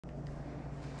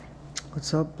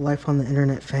What's up, life on the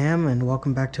internet fam, and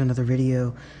welcome back to another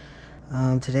video.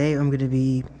 Today I'm going to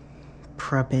be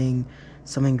prepping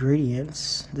some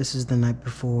ingredients. This is the night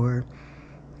before.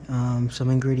 Some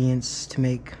ingredients to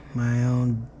make my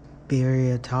own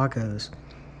birria tacos.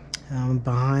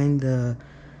 Behind the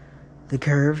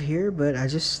curve here, but I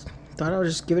just thought I'll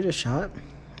just give it a shot.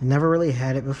 Never really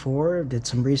had it before. Did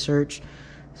some research,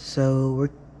 so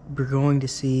we're going to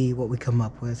see what we come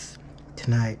up with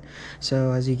tonight.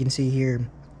 So as you can see here,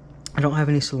 I don't have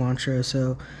any cilantro,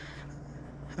 so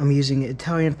I'm using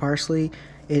Italian parsley.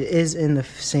 It is in the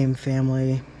same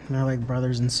family. They're like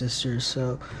brothers and sisters,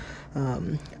 so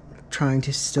trying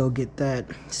to still get that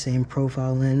same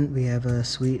profile in. We have a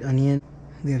sweet onion.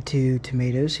 We have 2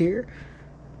 tomatoes here.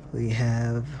 We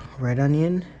have red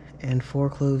onion and 4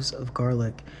 cloves of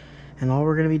garlic. And all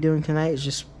we're going to be doing tonight is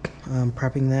just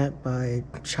prepping that by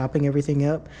chopping everything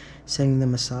up, setting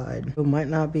them aside. It might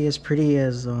not be as pretty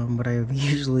as what I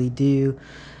usually do.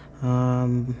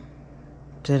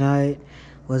 Tonight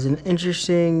was an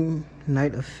interesting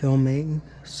night of filming,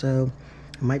 so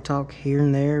I might talk here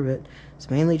and there, but it's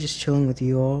mainly just chilling with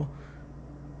you all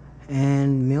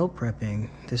and meal prepping.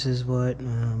 This is what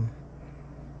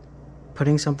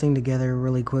putting something together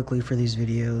really quickly for these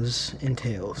videos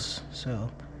entails. So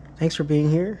thanks for being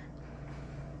here.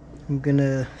 I'm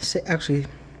gonna say, actually,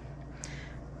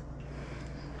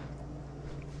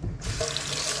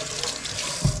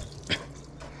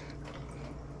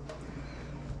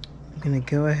 I'm gonna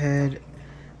go ahead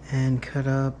and cut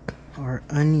up our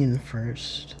onion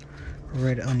first,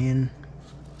 red onion.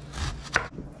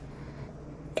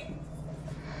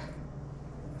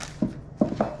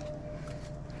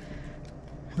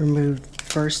 Remove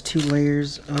first 2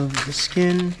 layers of the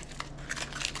skin.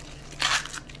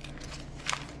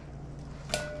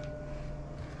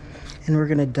 And we're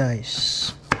gonna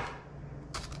dice.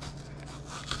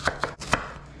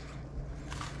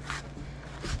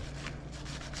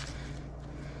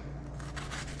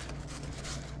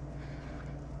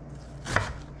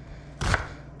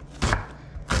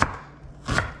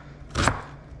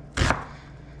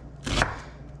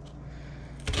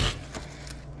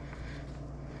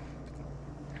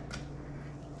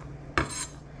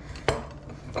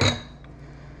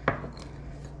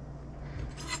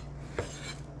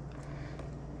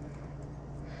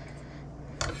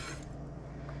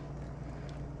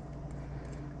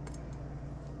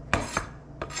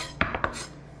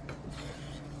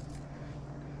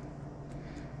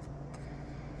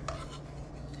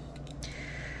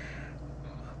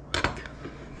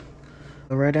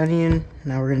 The red onion.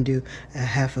 Now we're gonna do a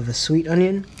half of a sweet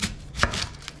onion.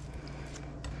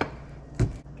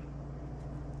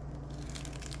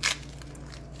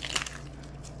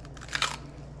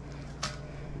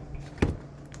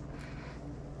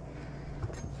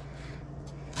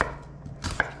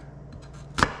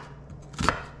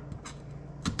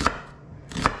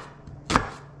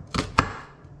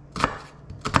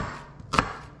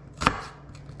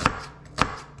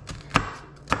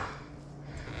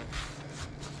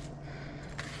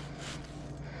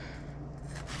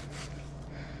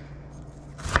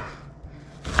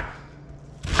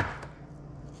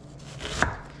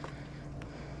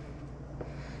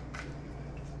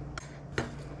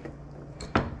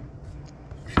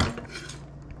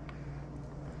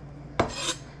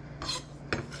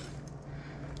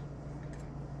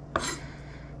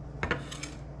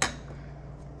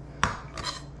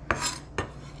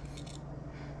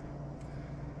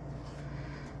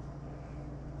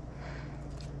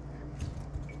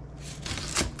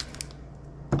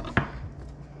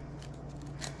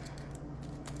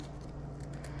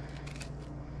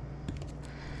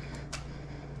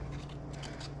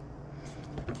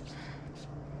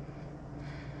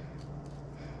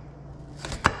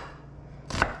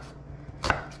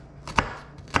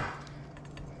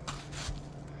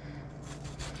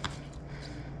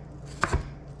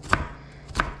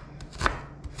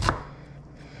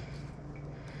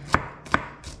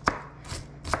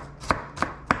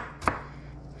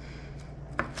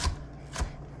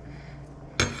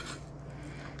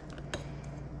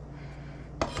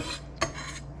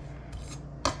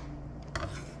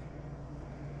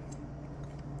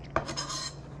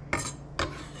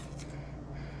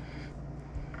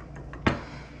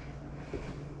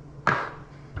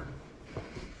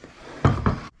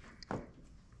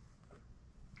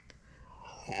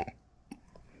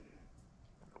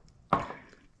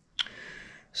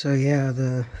 So yeah,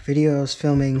 the video I was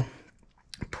filming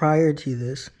prior to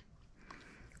this,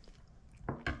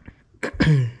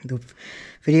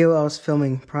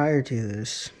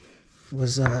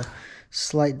 was a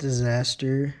slight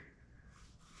disaster.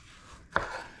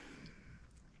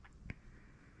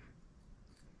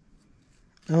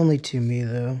 Only to me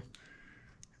though.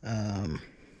 I'm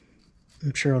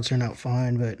sure it'll turn out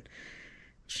fine, but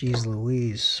geez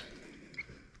Louise.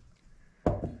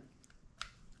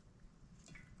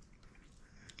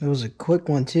 It was a quick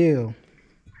one too.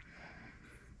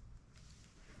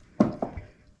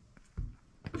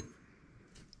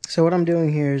 So what I'm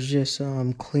doing here is just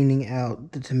cleaning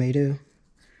out the tomato.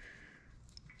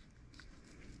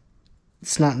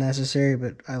 It's not necessary,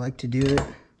 but I like to do it.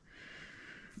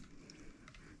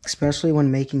 Especially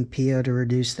when making pio to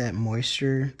reduce that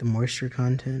moisture, the moisture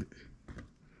content.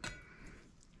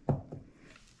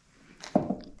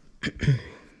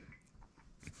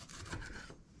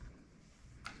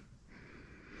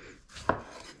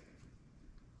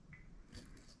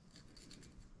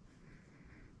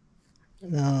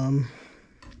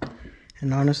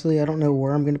 And honestly, I don't know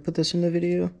where I'm going to put this in the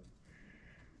video,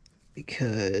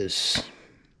 because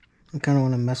I kind of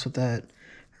want to mess with that,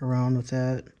 around with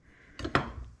that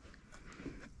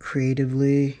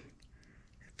creatively.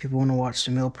 If people want to watch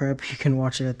the meal prep, you can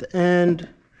watch it at the end,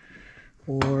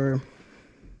 or,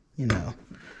 you know,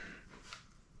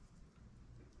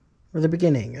 or the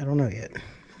beginning. I don't know yet.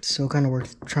 Still kind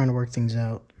of trying to work things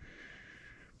out.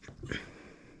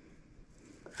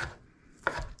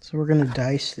 So we're going to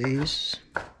dice these.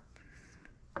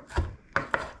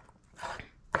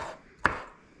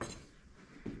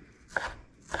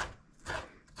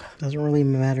 Doesn't really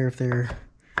matter if they're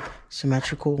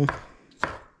symmetrical.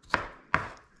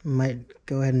 Might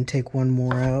go ahead and take one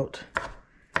more out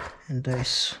and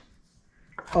dice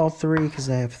all three, because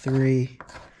I have three.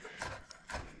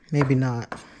 Maybe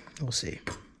not. We'll see.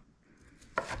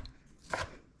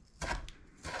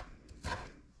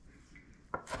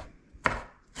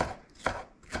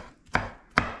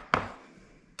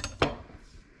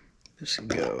 Just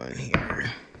go in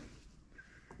here.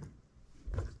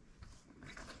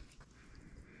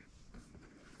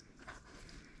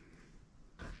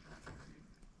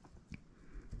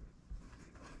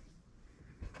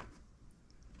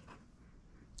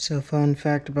 So fun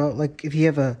fact about, like, if you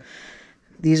have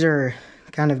these are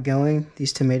kind of going,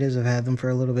 these tomatoes, I've had them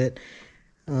for a little bit.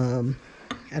 I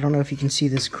don't know if you can see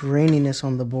this graininess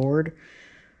on the board,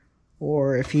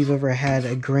 or if you've ever had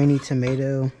a grainy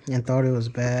tomato and thought it was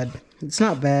bad. It's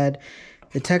not bad.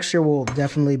 The texture will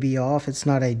definitely be off. It's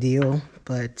not ideal,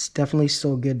 but it's definitely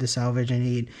still good to salvage and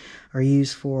eat, or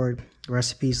use for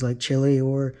recipes like chili,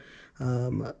 or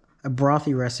a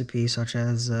brothy recipe such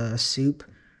as soup,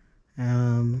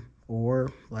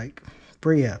 or like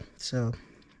bria. So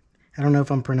I don't know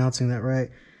if I'm pronouncing that right,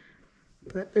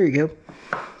 but there you go.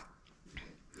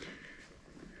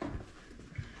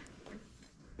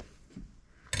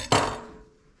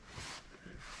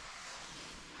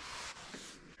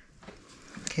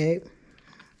 Okay,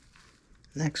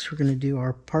 next we're going to do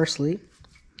our parsley,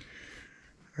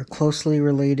 our closely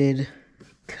related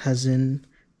cousin,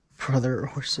 brother,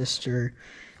 or sister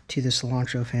to the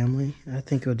cilantro family. I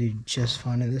think it'll do just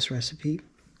fine in this recipe.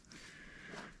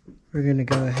 We're going to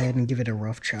go ahead and give it a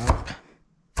rough chop.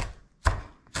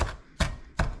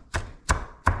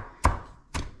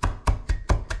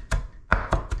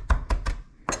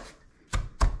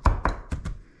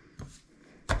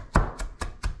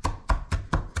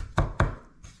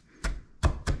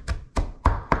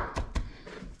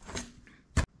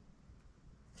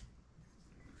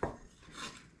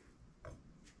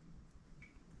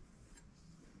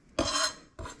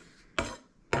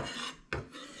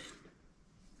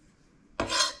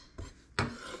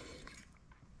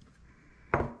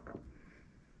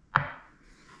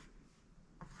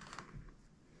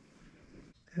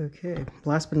 Okay,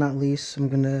 last but not least, I'm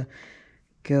going to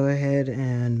go ahead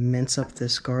and mince up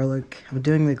this garlic. I'm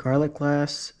doing the garlic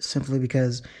last simply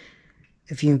because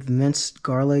if you've minced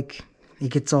garlic,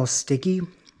 it gets all sticky,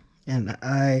 and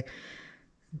I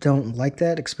don't like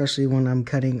that, especially when I'm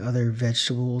cutting other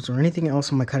vegetables or anything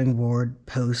else on my cutting board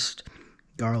post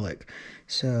garlic.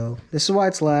 So this is why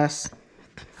it's last.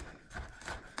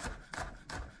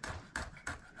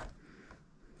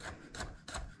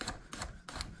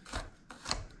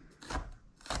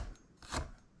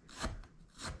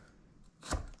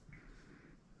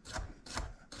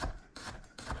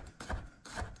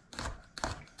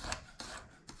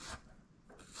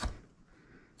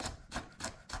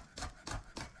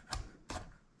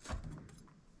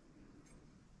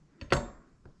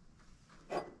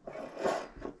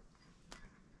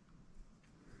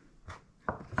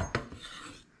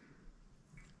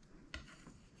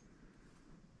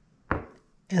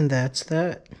 And that's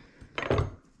that.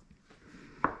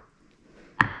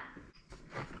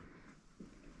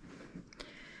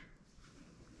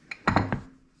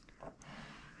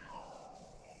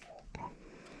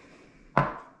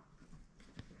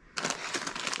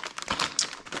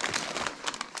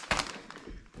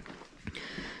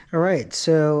 All right,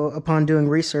 so upon doing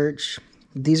research,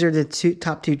 these are the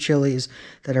top two chilies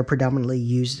that are predominantly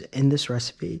used in this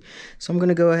recipe. So I'm going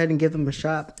to go ahead and give them a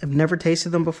shot. I've never tasted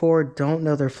them before, don't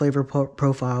know their flavor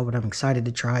profile, but I'm excited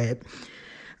to try it.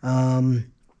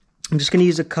 I'm just going to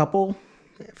use a couple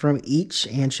from each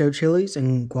ancho chilies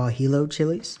and guajillo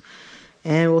chilies,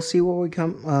 and we'll see what we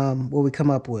come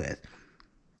up with.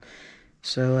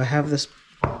 So I have this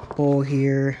bowl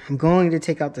here. I'm going to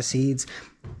take out the seeds.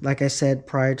 Like I said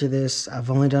prior to this,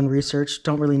 I've only done research,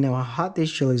 don't really know how hot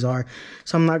these chilies are,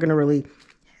 so I'm not going to really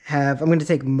I'm going to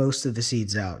take most of the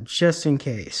seeds out, just in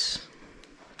case.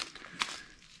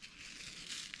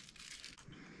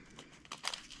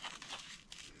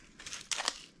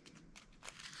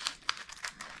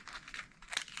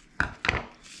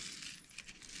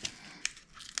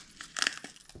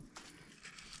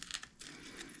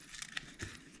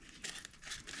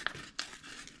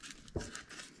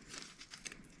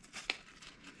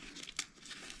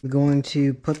 I'm going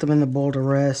to put them in the bowl to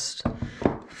rest.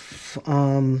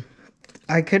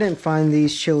 I couldn't find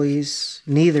these chilies,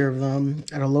 neither of them,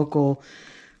 at a local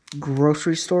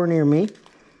grocery store near me.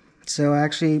 So I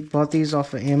actually bought these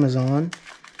off of Amazon.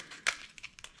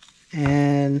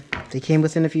 And they came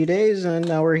within a few days, and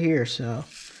now we're here, so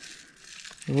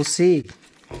we'll see.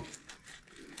 I'm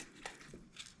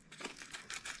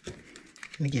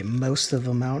gonna get most of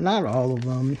them out, not all of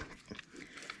them.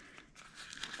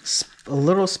 A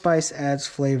little spice adds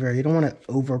flavor. You don't want to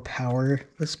overpower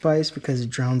the spice because it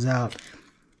drowns out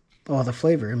all the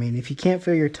flavor. I mean, if you can't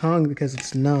feel your tongue because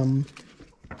it's numb,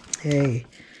 hey,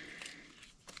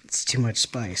 it's too much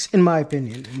spice. In my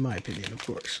opinion, of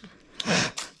course.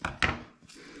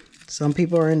 Some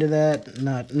people are into that,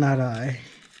 not I.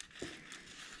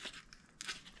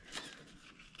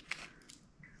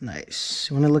 Nice.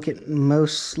 You want to look at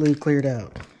mostly cleared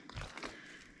out.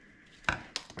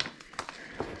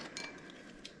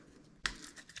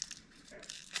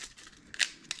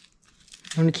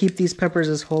 I'm going to keep these peppers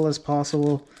as whole as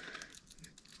possible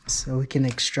so we can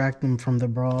extract them from the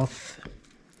broth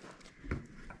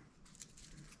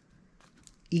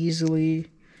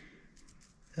easily.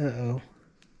 Uh-oh.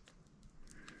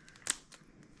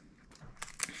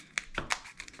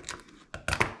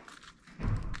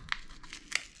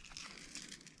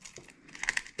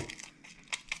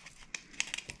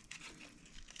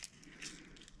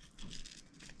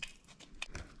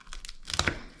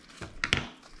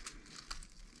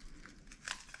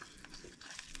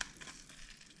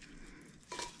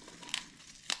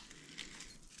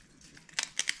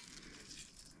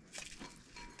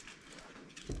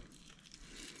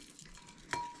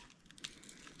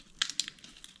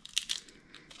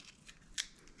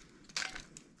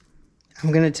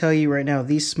 I'm going to tell you right now,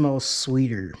 these smell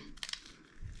sweeter.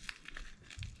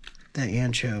 That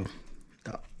ancho.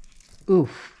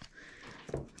 Oof.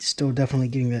 Still definitely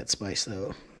getting that spice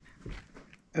though.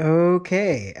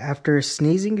 Okay, after a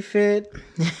sneezing fit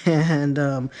and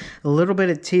a little bit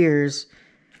of tears,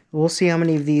 we'll see how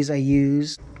many of these I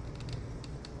use.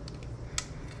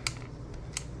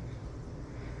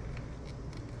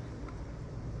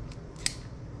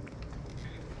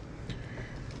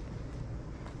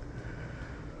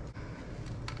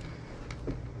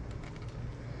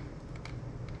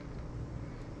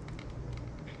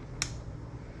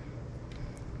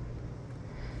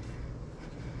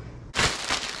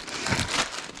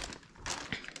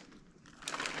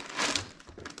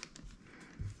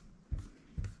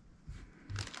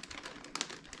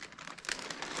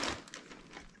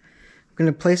 I'm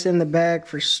going to place it in the bag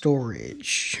for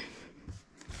storage.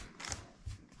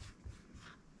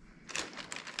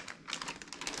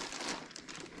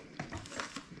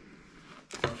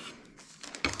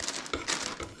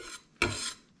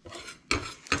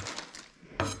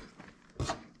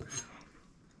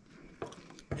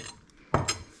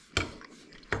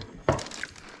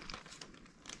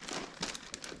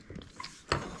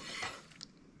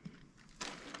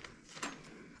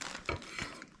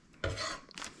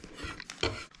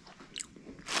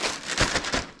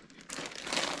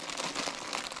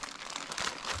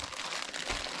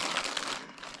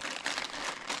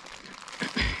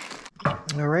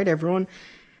 All right, everyone.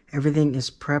 Everything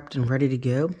is prepped and ready to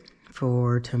go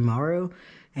for tomorrow.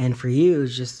 And for you,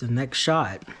 it's just the next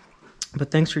shot.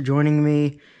 But thanks for joining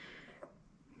me.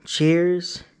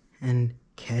 Cheers, and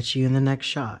catch you in the next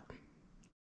shot.